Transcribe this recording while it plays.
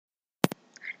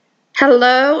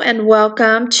Hello and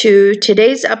welcome to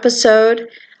today's episode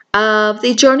of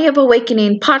the Journey of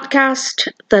Awakening podcast,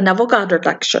 the Neville Goddard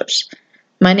Lectures.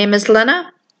 My name is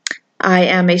Lena. I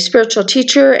am a spiritual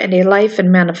teacher and a life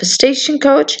and manifestation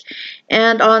coach.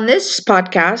 And on this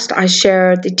podcast, I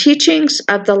share the teachings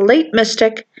of the late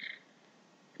mystic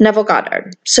Neville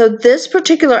Goddard. So this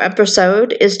particular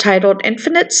episode is titled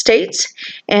Infinite States,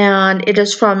 and it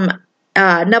is from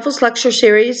Neville's lecture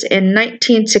series in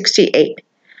 1968.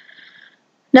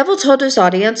 Neville told his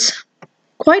audience,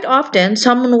 "Quite often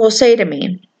someone will say to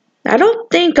me, 'I don't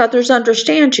think others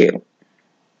understand you.'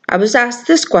 I was asked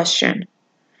this question,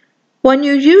 'When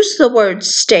you use the word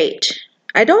state,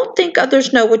 I don't think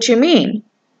others know what you mean.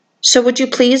 So would you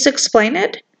please explain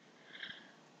it?'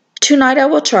 Tonight I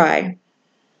will try.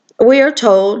 We are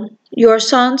told, 'You are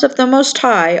sons of the Most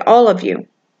High, all of you,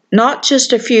 not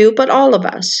just a few, but all of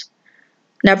us.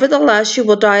 Nevertheless, you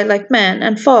will die like men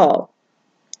and fall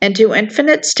into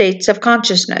infinite states of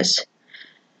consciousness.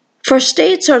 For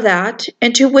states are that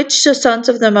into which the sons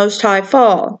of the Most High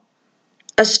fall.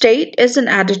 A state is an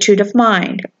attitude of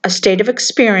mind, a state of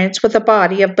experience with a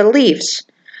body of beliefs,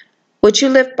 which you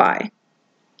live by.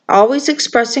 Always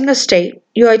expressing a state,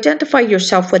 you identify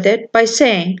yourself with it by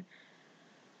saying,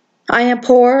 I am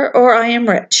poor or I am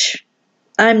rich.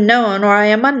 I am known or I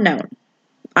am unknown.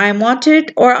 I am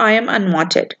wanted or I am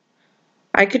unwanted.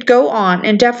 I could go on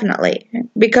indefinitely,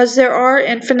 because there are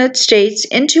infinite states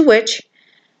into which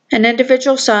an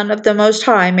individual son of the Most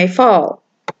High may fall."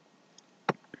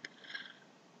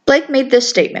 Blake made this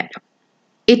statement,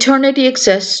 "Eternity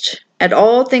exists, and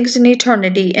all things in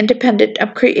eternity independent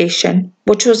of creation,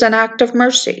 which was an act of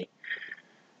mercy.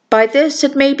 By this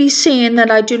it may be seen that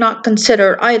I do not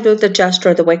consider either the just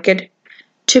or the wicked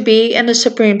to be in a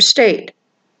supreme state,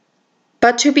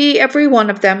 but to be every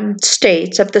one of them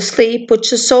states of the sleep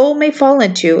which the soul may fall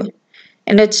into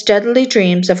in its deadly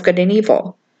dreams of good and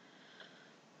evil.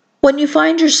 When you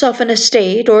find yourself in a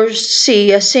state or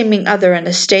see a seeming other in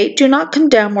a state, do not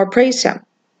condemn or praise him,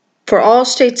 for all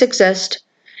states exist,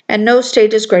 and no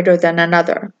state is greater than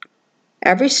another.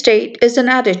 Every state is an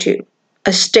attitude,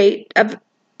 a state of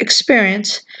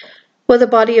experience with a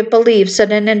body of beliefs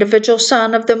that an individual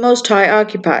son of the Most High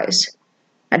occupies.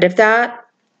 And if that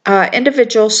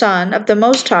individual son of the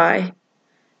Most High,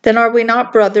 then are we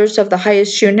not brothers of the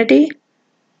highest unity?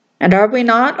 And are we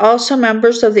not also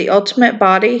members of the ultimate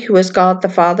body who is God the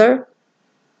Father?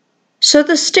 So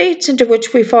the states into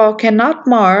which we fall cannot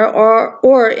mar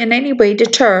or in any way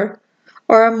deter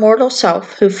our immortal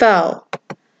self who fell.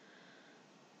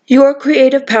 Your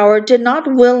creative power did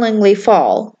not willingly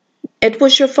fall. It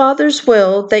was your Father's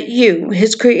will that you,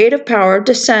 his creative power,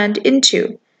 descend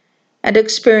into and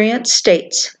experience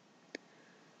states.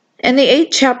 In the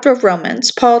 8th chapter of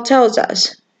Romans, Paul tells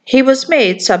us, he was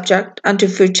made subject unto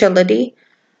futility,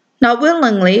 not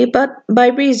willingly, but by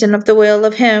reason of the will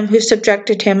of him who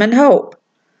subjected him in hope.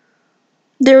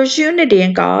 There is unity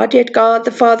in God, yet God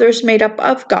the Father is made up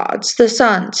of gods, the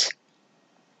sons.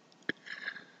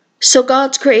 So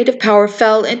God's creative power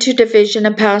fell into division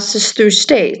and passes through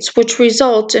states, which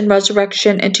results in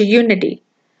resurrection into unity.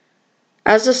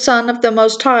 As a son of the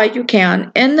Most High, you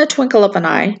can, in the twinkle of an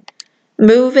eye,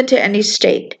 move into any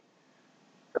state.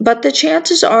 But the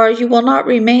chances are you will not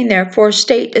remain there, for a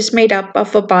state is made up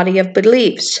of a body of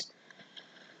beliefs.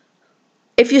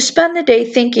 If you spend the day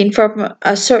thinking from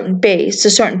a certain base, a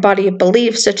certain body of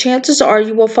beliefs, the chances are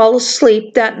you will fall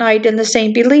asleep that night in the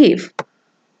same belief,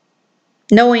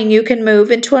 knowing you can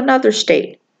move into another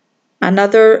state,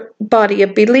 another body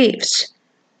of beliefs.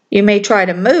 You may try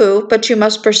to move, but you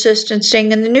must persist in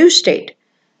staying in the new state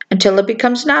until it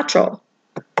becomes natural.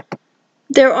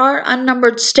 There are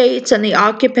unnumbered states, and the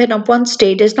occupant of one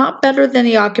state is not better than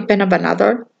the occupant of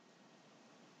another.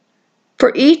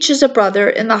 For each is a brother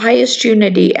in the highest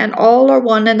unity, and all are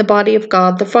one in the body of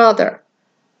God the Father.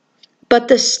 But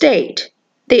the state,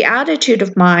 the attitude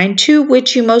of mind to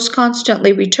which you most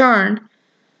constantly return,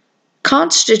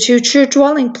 constitutes your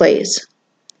dwelling place.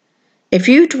 If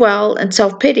you dwell in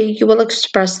self-pity, you will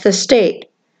express the state.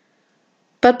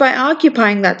 But by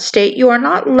occupying that state, you are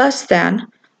not less than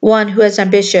one who has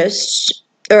ambitions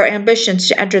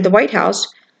to enter the White House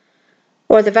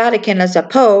or the Vatican as a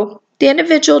pope. The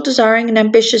individual desiring an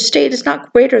ambitious state is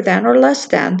not greater than or less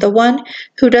than the one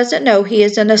who doesn't know he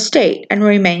is in a state and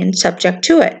remains subject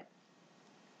to it.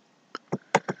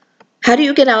 How do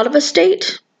you get out of a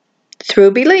state?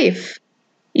 Through belief.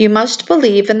 You must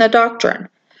believe in the doctrine.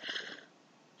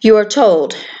 You are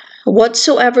told,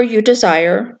 whatsoever you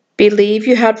desire, believe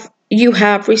you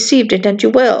have received it and you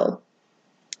will.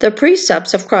 The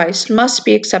precepts of Christ must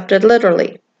be accepted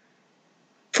literally,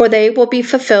 for they will be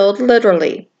fulfilled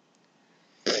literally.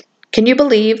 Can you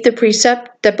believe the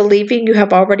precept that believing you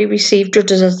have already received your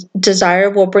desire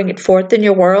will bring it forth in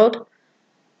your world?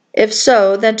 If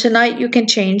so, then tonight you can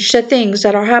change the things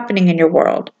that are happening in your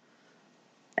world.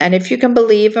 And if you can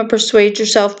believe and persuade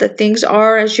yourself that things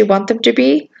are as you want them to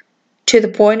be, to the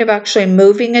point of actually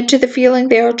moving into the feeling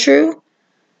they are true,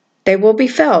 they will be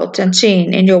felt and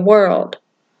seen in your world.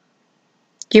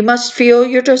 You must feel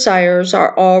your desires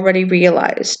are already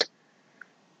realized,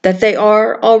 that they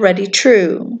are already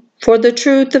true, for the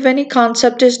truth of any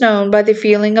concept is known by the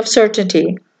feeling of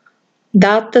certainty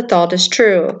that the thought is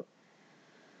true.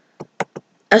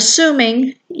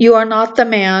 Assuming you are not the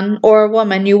man or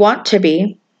woman you want to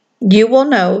be, you will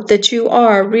know that you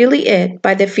are really it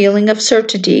by the feeling of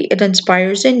certainty it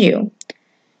inspires in you.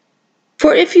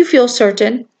 For if you feel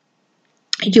certain,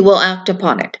 you will act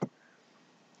upon it.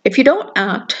 If you don't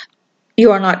act,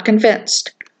 you are not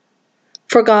convinced.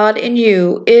 For God in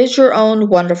you is your own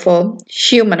wonderful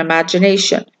human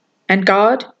imagination, and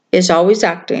God is always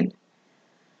acting.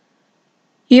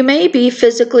 You may be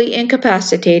physically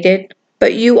incapacitated,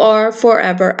 but you are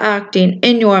forever acting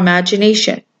in your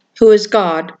imagination, who is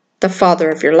God, the Father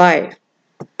of your life.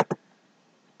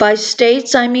 By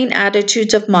states, I mean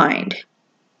attitudes of mind.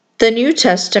 The New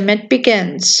Testament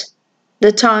begins,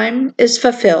 "The time is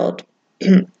fulfilled,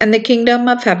 and the kingdom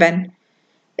of heaven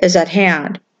is at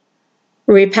hand.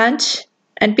 Repent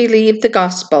and believe the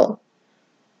gospel."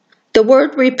 The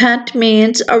word repent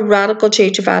means a radical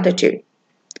change of attitude.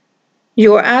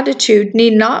 Your attitude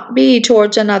need not be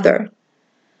towards another,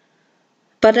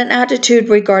 but an attitude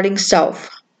regarding self.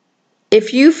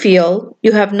 If you feel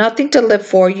you have nothing to live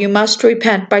for, you must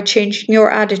repent by changing your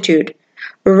attitude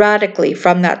radically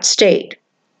from that state.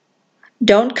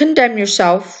 Don't condemn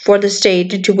yourself for the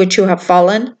state into which you have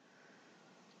fallen.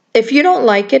 If you don't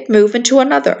like it, move into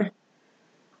another.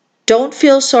 Don't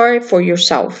feel sorry for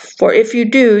yourself, for if you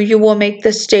do, you will make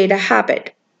the state a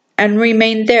habit and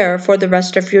remain there for the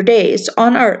rest of your days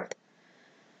on earth.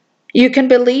 You can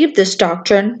believe this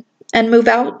doctrine and move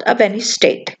out of any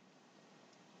state.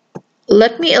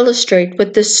 Let me illustrate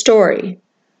with this story.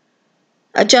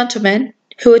 A gentleman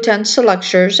who attends the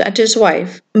lectures and his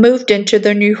wife moved into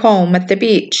their new home at the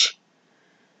beach.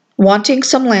 Wanting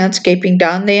some landscaping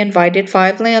done, they invited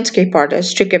 5 landscape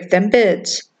artists to give them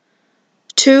bids.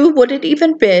 2 wouldn't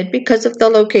even bid because of the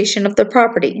location of the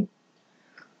property.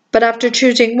 But after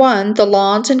choosing one, the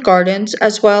lawns and gardens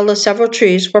as well as several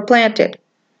trees were planted.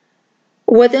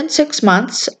 Within 6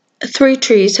 months, 3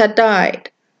 trees had died.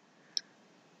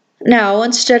 Now,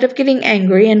 instead of getting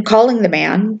angry and calling the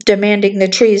man, demanding the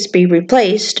trees be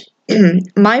replaced,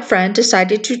 my friend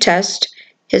decided to test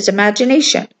his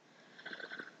imagination.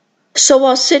 So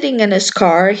while sitting in his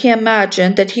car, he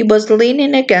imagined that he was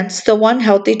leaning against the one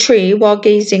healthy tree while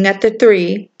gazing at the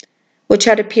 3 which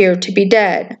had appeared to be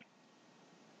dead,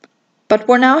 but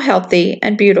were now healthy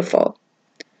and beautiful.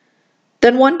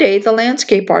 Then one day the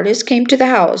landscape artist came to the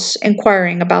house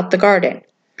inquiring about the garden,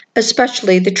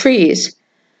 especially the trees.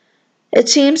 It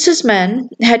seems his men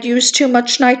had used too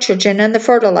much nitrogen in the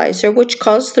fertilizer, which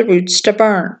caused the roots to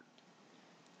burn.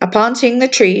 Upon seeing the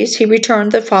trees, he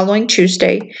returned the following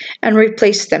Tuesday and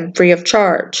replaced them free of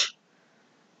charge.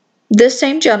 This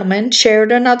same gentleman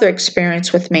shared another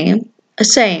experience with me,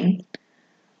 saying,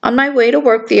 "On my way to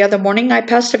work the other morning, I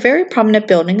passed a very prominent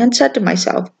building and said to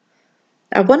myself,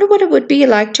 I wonder what it would be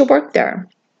like to work there."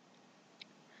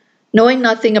 Knowing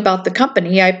nothing about the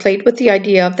company, I played with the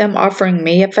idea of them offering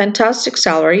me a fantastic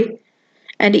salary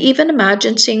and even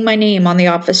imagined seeing my name on the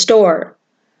office door.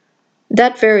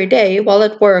 That very day, while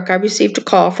at work, I received a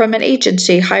call from an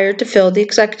agency hired to fill the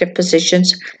executive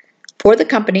positions for the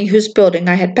company whose building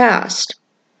I had passed,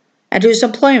 and whose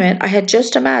employment I had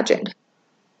just imagined.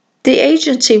 The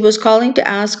agency was calling to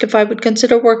ask if I would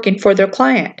consider working for their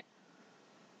client.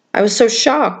 I was so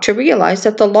shocked to realize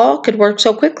that the law could work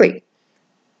so quickly,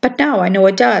 but now I know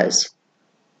it does.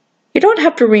 You don't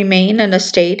have to remain in a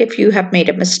state if you have made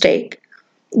a mistake.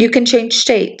 You can change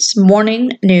states,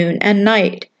 morning, noon, and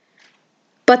night.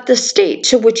 But the state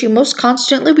to which you most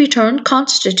constantly return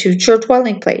constitutes your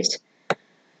dwelling place.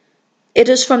 It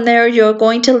is from there you are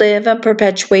going to live and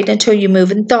perpetuate until you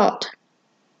move in thought.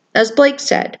 As Blake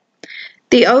said,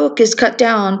 the oak is cut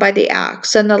down by the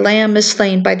axe and the lamb is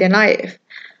slain by the knife,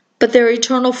 but their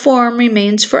eternal form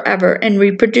remains forever and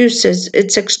reproduces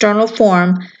its external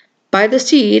form by the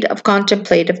seed of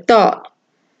contemplative thought.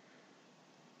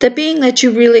 The being that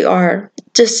you really are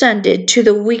descended to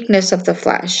the weakness of the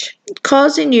flesh,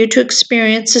 causing you to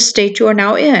experience the state you are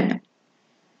now in.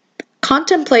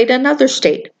 Contemplate another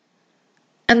state,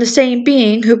 and the same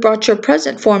being who brought your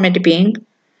present form into being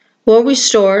will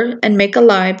restore and make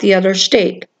alive the other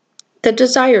state, the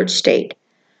desired state.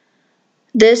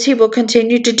 This he will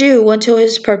continue to do until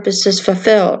his purpose is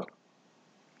fulfilled.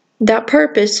 That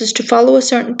purpose is to follow a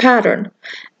certain pattern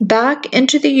back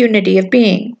into the unity of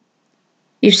being.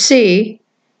 You see,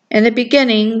 in the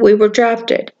beginning we were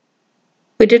drafted.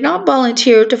 We did not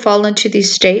volunteer to fall into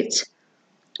these states.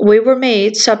 We were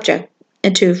made subject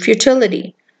into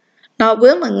futility, not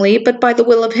willingly, but by the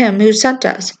will of him who sent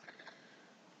us.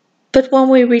 But when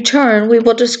we return, we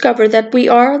will discover that we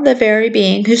are the very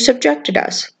being who subjected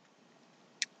us.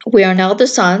 We are now the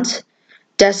sons,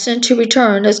 destined to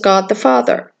return as God the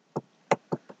Father.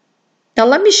 Now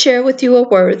let me share with you a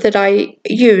word that I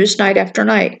use night after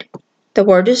night. The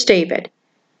word is David,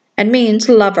 and means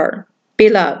lover,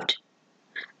 beloved,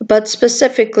 but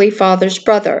specifically Father's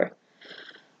brother.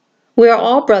 We are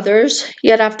all brothers,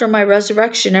 yet after my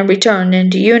resurrection and return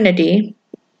into unity,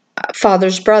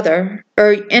 Father's brother,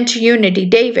 or into unity,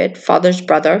 David, Father's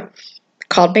brother,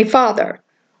 called me Father.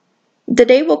 The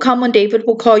day will come when David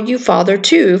will call you Father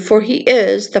too, for he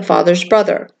is the Father's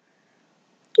brother.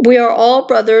 We are all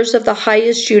brothers of the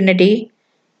highest unity,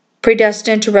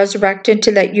 predestined to resurrect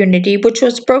into that unity which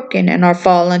was broken in our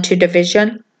fall into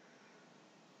division.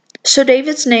 So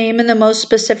David's name in the most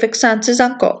specific sense is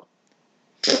uncle.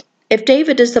 If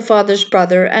David is the Father's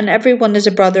brother, and everyone is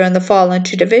a brother in the fall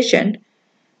into division,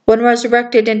 when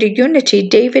resurrected into unity,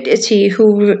 David is he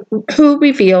who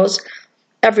reveals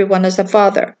everyone as the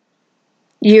Father.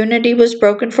 Unity was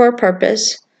broken for a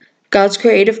purpose. God's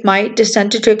creative might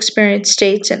descended to experience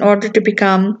states in order to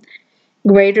become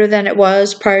greater than it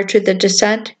was prior to the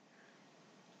descent.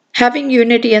 Having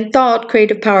unity in thought,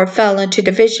 creative power fell into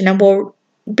division and will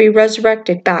be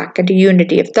resurrected back into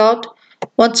unity of thought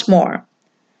once more.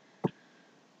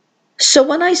 So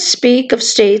when I speak of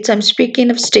states, I'm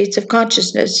speaking of states of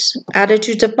consciousness,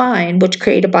 attitudes of mind which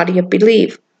create a body of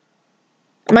belief.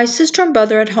 My sister and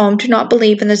brother at home do not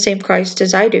believe in the same Christ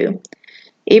as I do,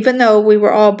 even though we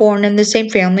were all born in the same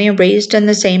family and raised in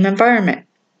the same environment.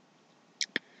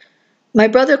 My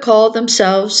brothers call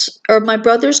themselves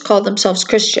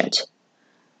Christians,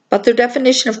 but their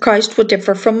definition of Christ will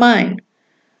differ from mine.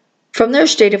 From their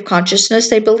state of consciousness,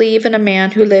 they believe in a man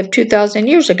who lived 2,000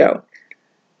 years ago.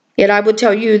 Yet I would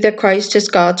tell you that Christ is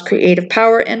God's creative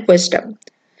power and wisdom,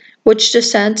 which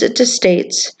descends into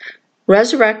states,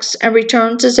 resurrects, and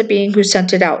returns as a being who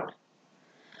sent it out.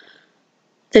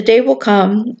 The day will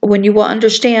come when you will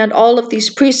understand all of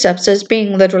these precepts as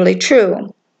being literally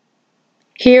true.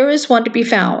 Here is one to be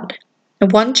found in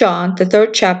 1 John, the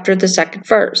 3rd chapter, the 2nd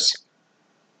verse.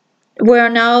 We are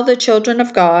now the children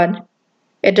of God.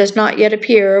 It does not yet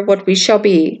appear what we shall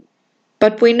be,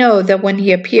 but we know that when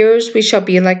he appears we shall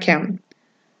be like him.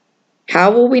 How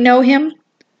will we know him?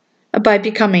 By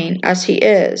becoming as he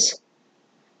is.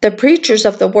 The preachers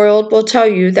of the world will tell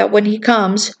you that when he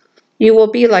comes, you will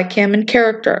be like him in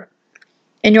character,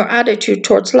 in your attitude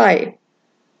towards life.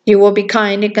 You will be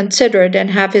kind and considerate and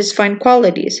have his fine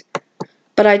qualities.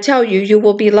 But I tell you, you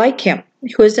will be like him,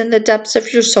 who is in the depths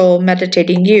of your soul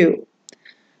meditating you.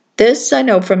 This I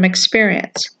know from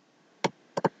experience.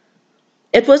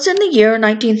 It was in the year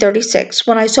 1936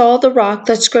 when I saw the rock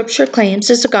that Scripture claims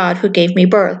is the God who gave me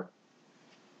birth.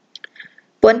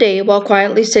 One day, while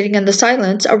quietly sitting in the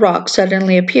silence, a rock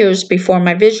suddenly appears before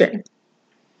my vision.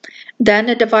 Then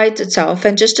it divides itself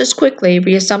and just as quickly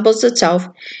reassembles itself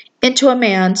into a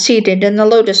man seated in the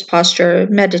lotus posture,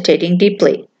 meditating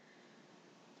deeply.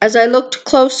 As I looked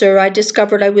closer, I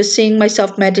discovered I was seeing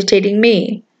myself meditating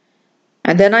me.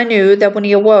 And then I knew that when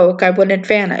he awoke, I wouldn't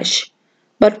vanish,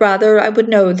 but rather I would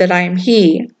know that I am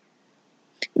he.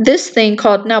 This thing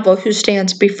called Neville, who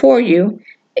stands before you,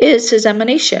 is his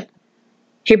emanation.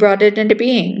 He brought it into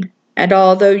being, and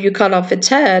although you cut off its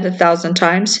head 1,000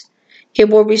 times, he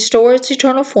will restore its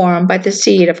eternal form by the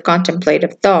seed of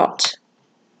contemplative thought.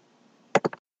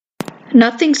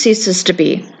 Nothing ceases to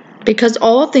be, because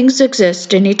all things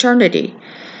exist in eternity,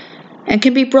 and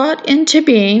can be brought into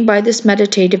being by this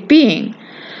meditative being,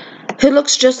 who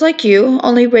looks just like you,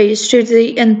 only raised to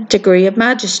the nth degree of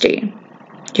majesty.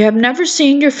 You have never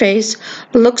seen your face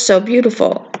look so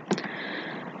beautiful.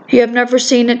 You have never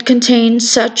seen it contain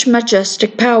such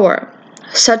majestic power,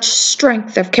 such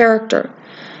strength of character.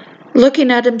 Looking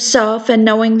at himself and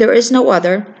knowing there is no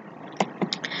other,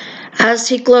 as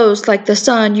he glows like the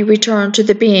sun, you return to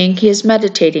the being he is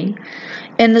meditating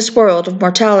in this world of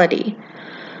mortality.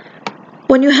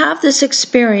 When you have this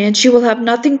experience, you will have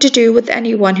nothing to do with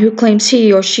anyone who claims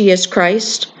he or she is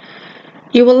Christ.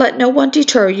 You will let no one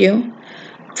deter you,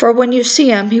 for when you see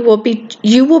him, you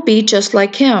will be just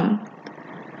like him.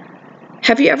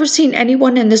 Have you ever seen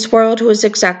anyone in this world who is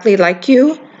exactly like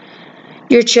you?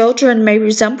 Your children may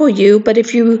resemble you, but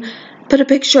if you put a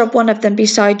picture of one of them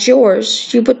beside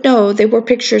yours, you would know they were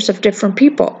pictures of different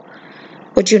people,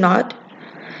 would you not?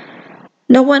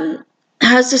 No one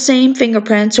has the same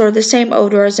fingerprints or the same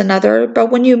odor as another,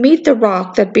 but when you meet the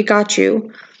rock that begot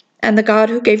you and the God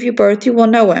who gave you birth, you will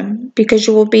know him, because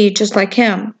you will be just like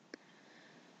him.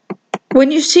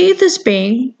 When you see this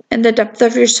being in the depth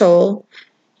of your soul,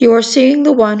 you are seeing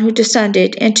the one who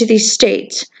descended into these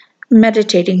states,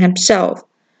 meditating himself.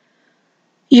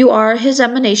 You are his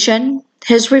emanation,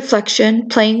 his reflection,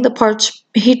 playing the parts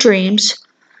he dreams,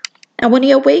 and when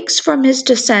he awakes from his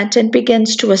descent and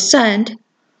begins to ascend,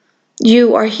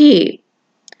 you are he.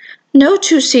 No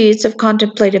two seeds of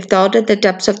contemplative thought at the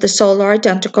depths of the soul are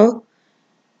identical.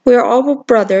 We are all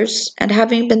brothers, and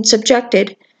having been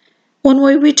subjected, when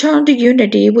we return to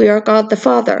unity, we are God the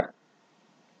Father.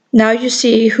 Now you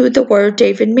see who the word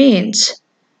David means,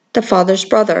 the Father's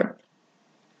brother.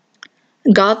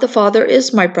 God the Father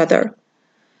is my brother,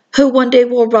 who one day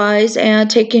will rise and,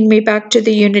 taking me back to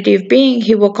the unity of being,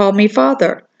 he will call me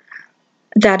Father.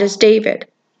 That is David.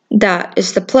 That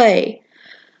is the play.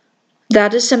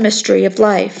 That is the mystery of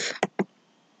life.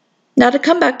 Now to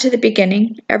come back to the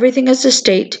beginning, everything is a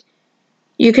state.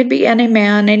 You can be any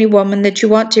man, any woman that you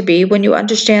want to be when you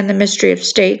understand the mystery of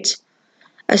states.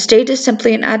 A state is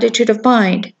simply an attitude of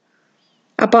mind,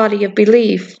 a body of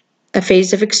belief, a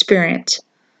phase of experience.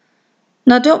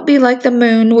 Now don't be like the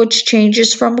moon, which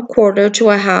changes from a quarter to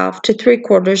a half to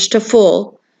 3/4 to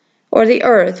full, or the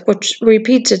earth, which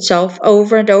repeats itself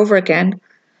over and over again,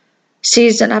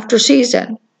 season after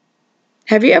season.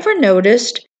 Have you ever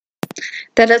noticed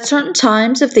that at certain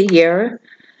times of the year,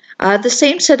 the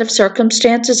same set of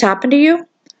circumstances happen to you?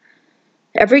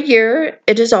 Every year,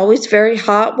 it is always very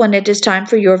hot when it is time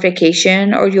for your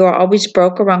vacation, or you are always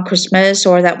broke around Christmas,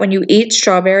 or that when you eat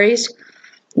strawberries,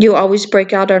 you always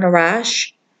break out in a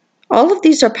rash. All of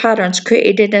these are patterns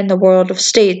created in the world of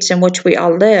states in which we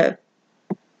all live.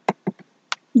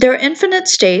 There are infinite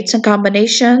states and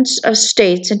combinations of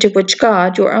states into which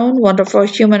God, your own wonderful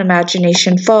human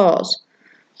imagination, falls.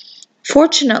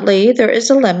 Fortunately, there is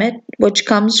a limit which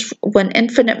comes when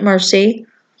infinite mercy,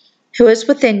 who is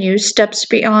within you, steps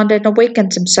beyond and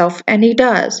awakens himself, and he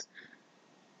does.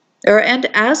 And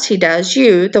as he does,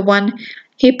 you, the one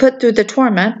he put through the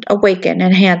torment, awaken,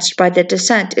 enhanced by the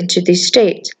descent into these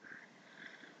states.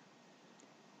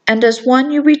 And as one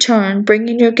you return,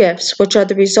 bringing your gifts, which are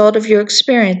the result of your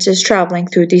experiences traveling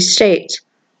through these states.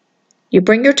 You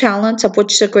bring your talents, of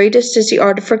which the greatest is the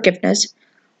art of forgiveness,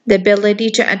 the ability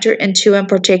to enter into and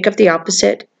partake of the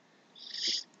opposite.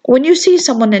 When you see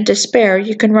someone in despair,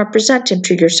 you can represent him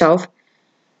to yourself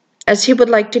as he would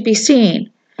like to be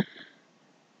seen.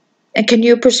 And can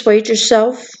you persuade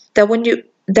yourself that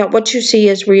what you see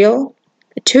is real?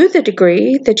 To the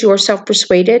degree that you are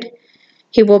self-persuaded,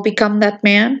 he will become that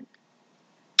man,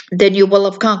 then you will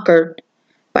have conquered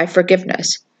by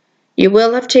forgiveness. You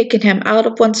will have taken him out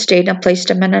of one state and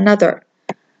placed him in another.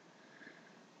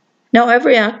 Now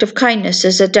every act of kindness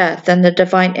is a death in the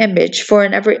divine image, for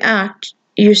in every act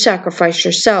you sacrifice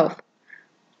yourself,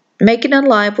 making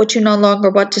alive what you no longer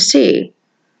want to see.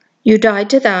 You die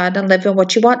to that and live in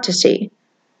what you want to see.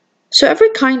 So every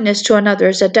kindness to another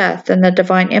is a death in the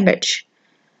divine image.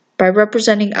 By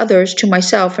representing others to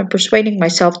myself and persuading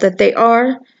myself that they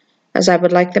are as I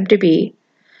would like them to be,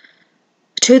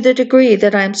 to the degree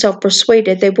that I am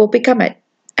self-persuaded, they will become it.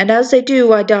 And as they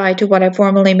do, I die to what I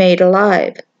formerly made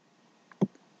alive.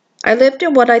 I lived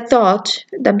in what I thought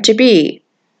them to be,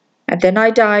 and then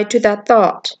I died to that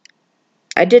thought.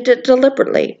 I did it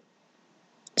deliberately.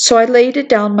 So I laid it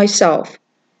down myself.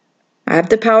 I have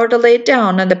the power to lay it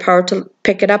down and the power to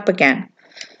pick it up again.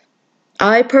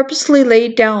 I purposely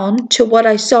laid down to what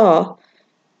I saw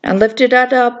and lifted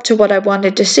it up to what I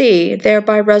wanted to see,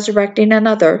 thereby resurrecting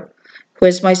another, who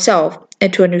is myself,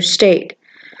 into a new state.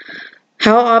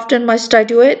 How often must I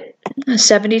do it?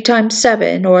 70 times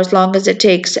 7, or as long as it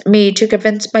takes me to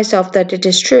convince myself that it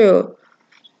is true.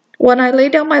 When I lay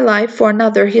down my life for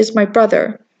another, he is my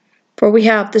brother, for we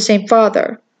have the same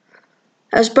Father.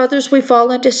 As brothers, we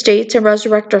fall into states and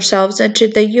resurrect ourselves into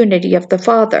the unity of the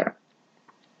Father.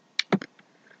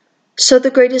 So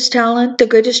the greatest talent, the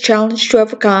greatest challenge to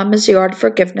overcome is the art of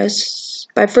forgiveness.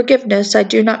 By forgiveness, I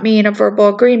do not mean a verbal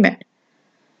agreement,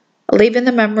 leaving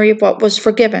the memory of what was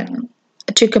forgiven.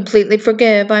 To completely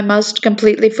forgive, I must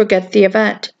completely forget the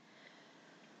event.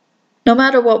 No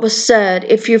matter what was said,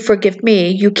 if you forgive me,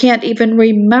 you can't even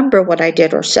remember what I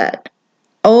did or said,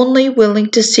 only willing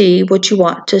to see what you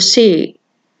want to see.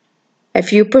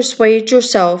 If you persuade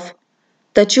yourself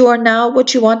that you are now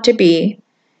what you want to be,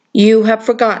 you have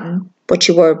forgotten what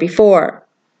you were before.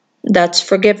 That's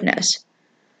forgiveness.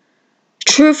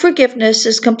 True forgiveness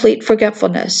is complete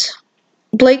forgetfulness.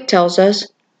 Blake tells us,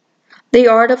 the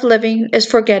art of living is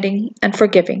forgetting and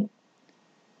forgiving.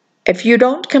 If you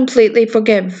don't completely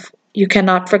forgive, you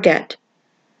cannot forget.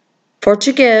 For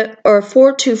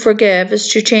to forgive is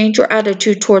to change your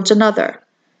attitude towards another.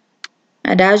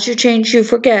 And as you change, you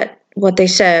forget what they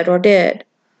said or did,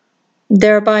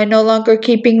 thereby no longer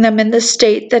keeping them in the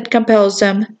state that compels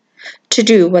them to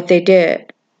do what they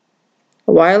did.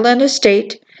 While in a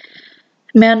state,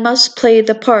 man must play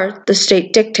the part the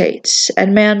state dictates,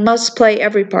 and man must play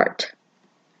every part.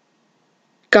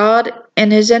 God,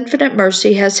 in His infinite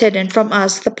mercy, has hidden from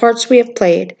us the parts we have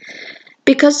played,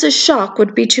 because the shock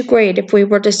would be too great if we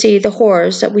were to see the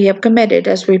horrors that we have committed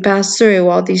as we pass through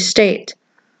all these states.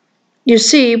 You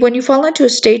see, when you fall into a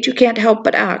state, you can't help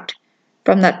but act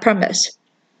from that premise,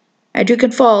 and you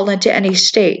can fall into any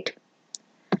state.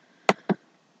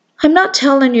 I'm not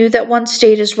telling you that one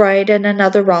state is right and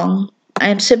another wrong. I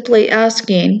am simply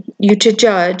asking you to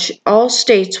judge all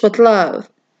states with love.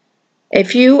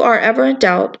 If you are ever in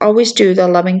doubt, always do the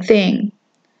loving thing.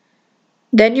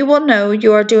 Then you will know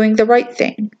you are doing the right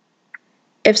thing.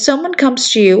 If someone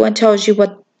comes to you and tells you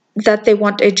that they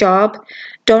want a job,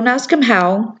 don't ask him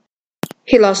how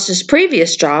he lost his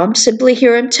previous job. Simply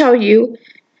hear him tell you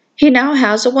he now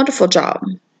has a wonderful job.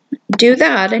 Do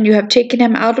that, and you have taken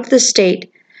him out of the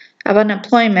state of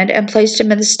unemployment and placed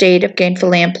him in the state of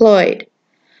gainfully employed.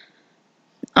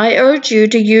 I urge you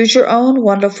to use your own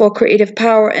wonderful creative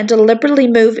power and deliberately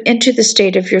move into the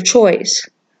state of your choice.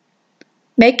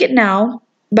 Make it now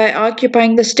by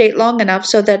occupying the state long enough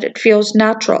so that it feels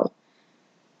natural.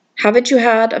 Haven't you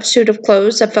had a suit of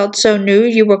clothes that felt so new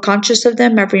you were conscious of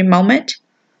them every moment?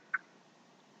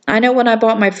 I know when I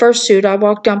bought my first suit, I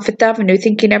walked down Fifth Avenue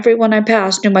thinking everyone I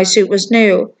passed knew my suit was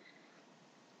new.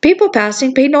 People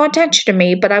passing paid no attention to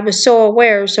me, but I was so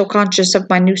aware, so conscious of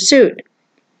my new suit.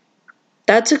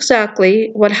 That's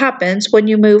exactly what happens when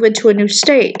you move into a new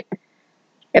state.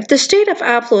 If the state of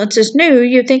affluence is new,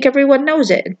 you think everyone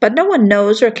knows it, but no one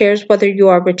knows or cares whether you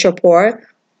are rich or poor.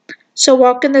 So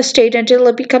walk in the state until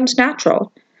it becomes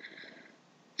natural.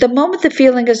 The moment the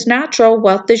feeling is natural,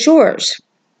 wealth is yours.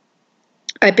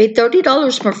 I paid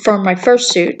 $30 for my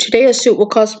first suit. Today a suit will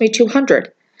cost me $200.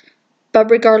 But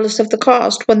regardless of the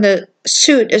cost, when the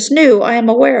suit is new, I am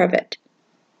aware of it.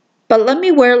 But let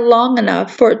me wear it long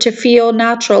enough for it to feel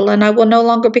natural, and I will no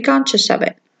longer be conscious of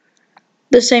it.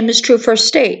 The same is true for a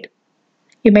state.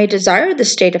 You may desire the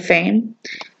state of fame.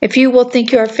 If you will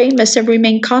think you are famous and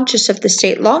remain conscious of the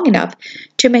state long enough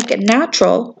to make it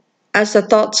natural, as the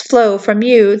thoughts flow from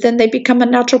you, then they become a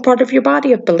natural part of your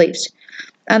body of beliefs,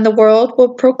 and the world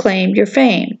will proclaim your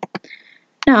fame.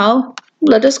 Now,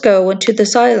 let us go into the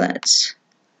silence.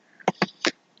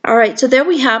 All right, so there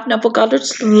we have Neville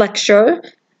Goddard's lecture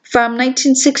from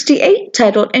 1968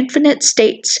 titled Infinite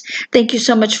States. Thank you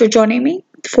so much for joining me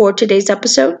for today's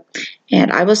episode,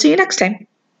 and I will see you next time.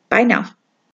 Bye now.